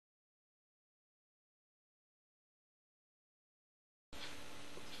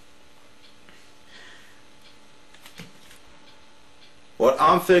What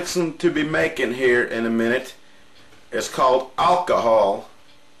I'm fixing to be making here in a minute is called alcohol.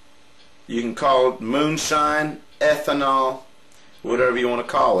 You can call it moonshine, ethanol, whatever you want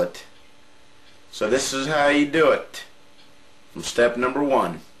to call it. So this is how you do it. From step number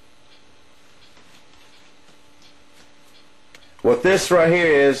 1. What this right here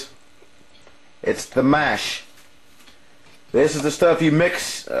is, it's the mash. This is the stuff you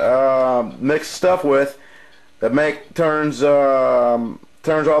mix stuff with that turns all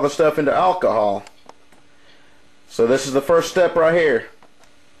the stuff into alcohol. So this is the first step right here.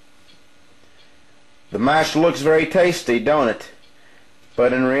 The mash looks very tasty, don't it?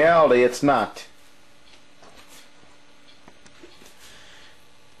 But in reality it's not.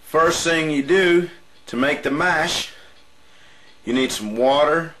 First thing you do to make the mash, you need some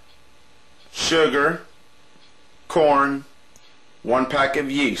water, sugar, corn, 1 pack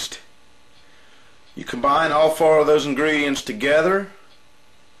of yeast. You combine all 4 of those ingredients together.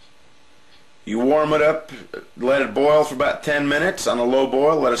 You warm it up, let it boil for about 10 minutes on a low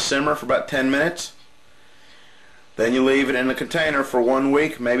boil, let it simmer for about 10 minutes. Then you leave it in a container for 1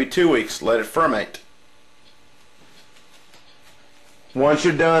 week, maybe 2 weeks, let it ferment. Once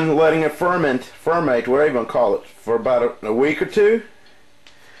you're done letting it ferment, whatever you want to call it, for about a week or 2,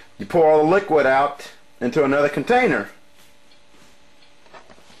 you pour all the liquid out into another container.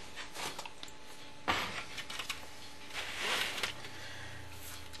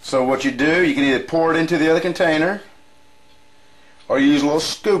 So what you do, you can either pour it into the other container, or use a little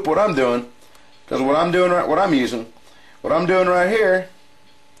scoop. What I'm doing, because what I'm doing right here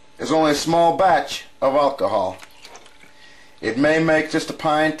is only a small batch of alcohol. It may make just a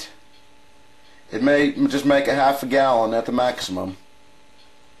pint. It may just make a half a gallon at the maximum.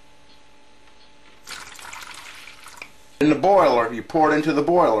 In the boiler, you pour it into the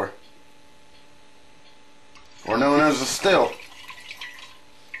boiler, or known as a still.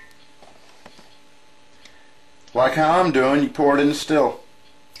 Like how I'm doing, you pour it in the still.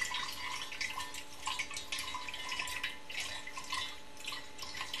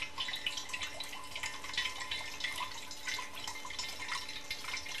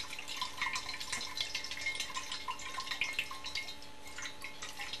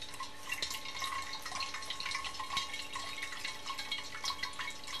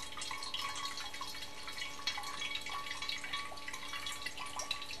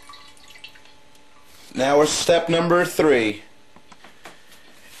 Now we're step number 3.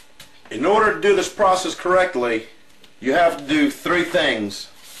 In order to do this process correctly, you have to do 3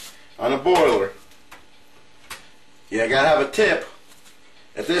 things on a boiler. You gotta have a tip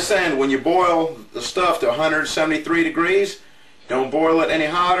at this end. When you boil the stuff to 173 degrees, don't boil it any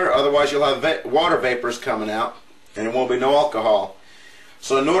hotter, otherwise you'll have water vapors coming out and it won't be no alcohol.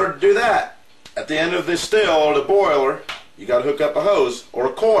 So in order to do that, at the end of the still or the boiler, you gotta hook up a hose or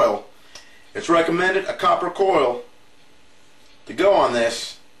a coil. It's recommended a copper coil to go on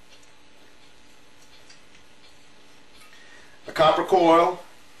this. A copper coil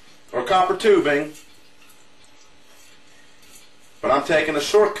or copper tubing, but I'm taking a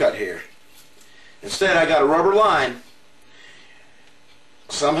shortcut here. Instead, I got a rubber line.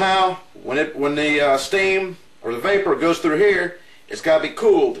 Somehow, when the steam or the vapor goes through here, it's got to be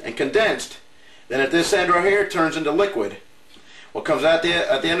cooled and condensed. Then at this end right here, it turns into liquid. What comes out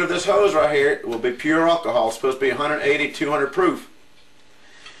at the end of this hose right here will be pure alcohol. It's supposed to be 180, 200 proof.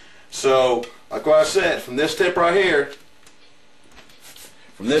 So, like what I said, from this tip right here,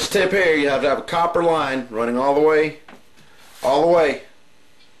 you have to have a copper line running all the way.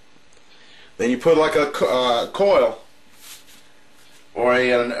 Then you put like a coil, or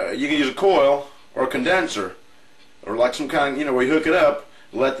you can use a coil or a condenser, or like some kind, where you hook it up,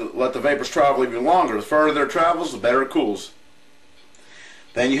 let the vapors travel even longer. The further it travels, the better it cools.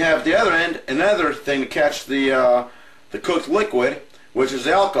 Then you have at the other end another thing to catch the cooked liquid, which is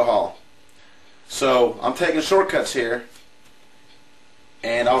the alcohol. So I'm taking shortcuts here,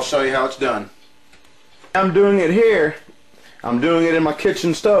 and I'll show you how it's done. I'm doing it here. I'm doing it in my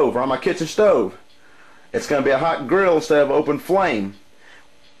kitchen stove, or on my kitchen stove. It's going to be a hot grill instead of open flame.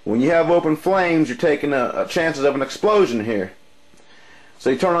 When you have open flames, you're taking chances of an explosion here. So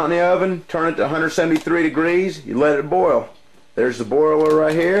you turn on the oven, turn it to 173 degrees, you let it boil. There's the boiler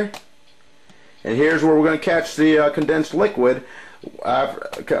right here, and here's where we're going to catch the condensed liquid,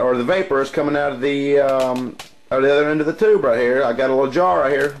 or the vapors coming out of the other end of the tube right here. I got a little jar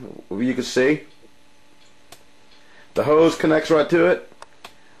right here, you can see. The hose connects right to it,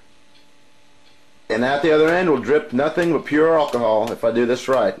 and at the other end will drip nothing but pure alcohol if I do this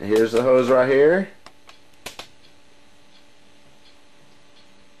right. Here's the hose right here.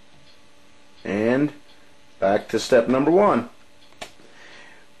 back to step number 1.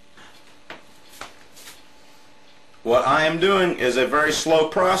 What I am doing is a very slow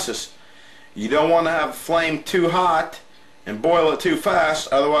process. You don't want to have a flame too hot and boil it too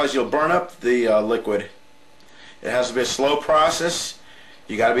fast, otherwise you'll burn up the liquid. It has to be a slow process.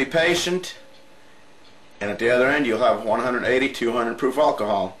 You got to be patient, and at the other end you'll have 180, 200 proof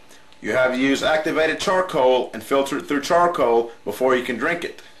alcohol. You have to use activated charcoal and filter it through charcoal before you can drink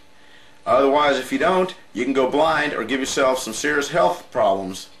it. Otherwise, if you don't, you can go blind or give yourself some serious health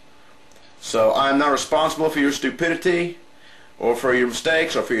problems. So I'm not responsible for your stupidity or for your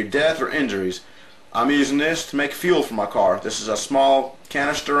mistakes or for your death or injuries. I'm using this to make fuel for my car. This is a small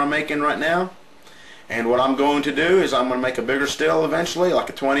canister I'm making right now. And what I'm going to do is I'm going to make a bigger still eventually,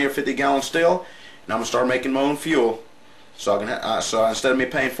 like a 20 or 50 gallon still, and I'm going to start making my own fuel. So so instead of me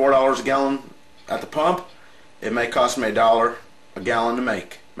paying $4 a gallon at the pump, it may cost me $1 a gallon to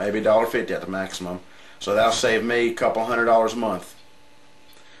make, maybe $1.50 at the maximum. So that'll save me a couple $100 a month.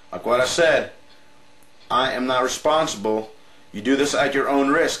 Like what I said, I am not responsible. You do this at your own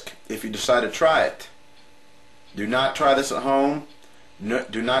risk if you decide to try it. Do not try this at home. No,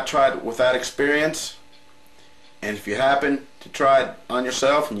 do not try it without experience. And if you happen to try it on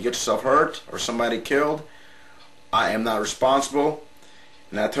yourself and you get yourself hurt or somebody killed, I am not responsible,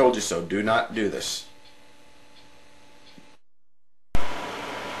 and I told you so. Do not do this.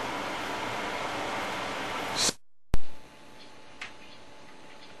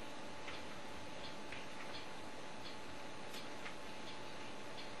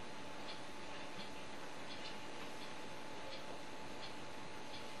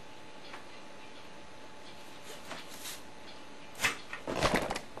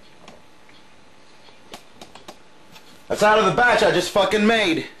 That's out of the batch I just fucking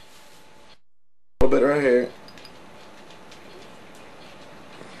made. A little bit right here.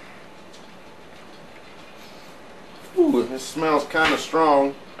 Ooh, this smells kind of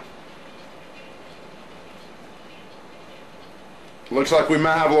strong. Looks like we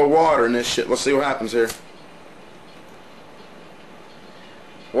might have a little water in this shit. Let's see what happens here.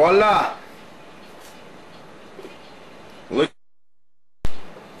 Voila!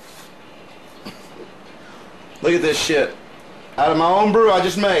 Look at this shit. Out of my own brew I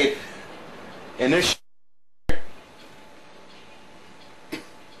just made. And this shit.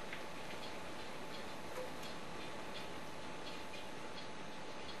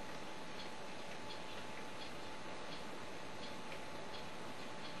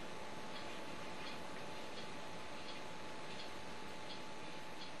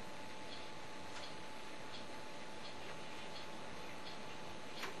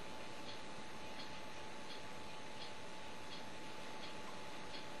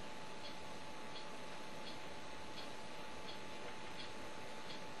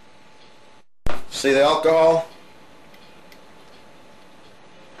 See the alcohol?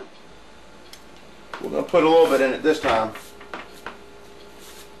 We're going to put a little bit in it this time.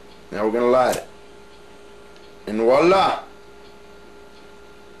 Now we're going to light it. And voila!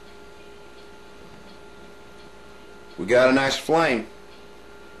 We got a nice flame.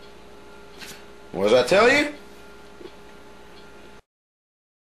 What does that tell you?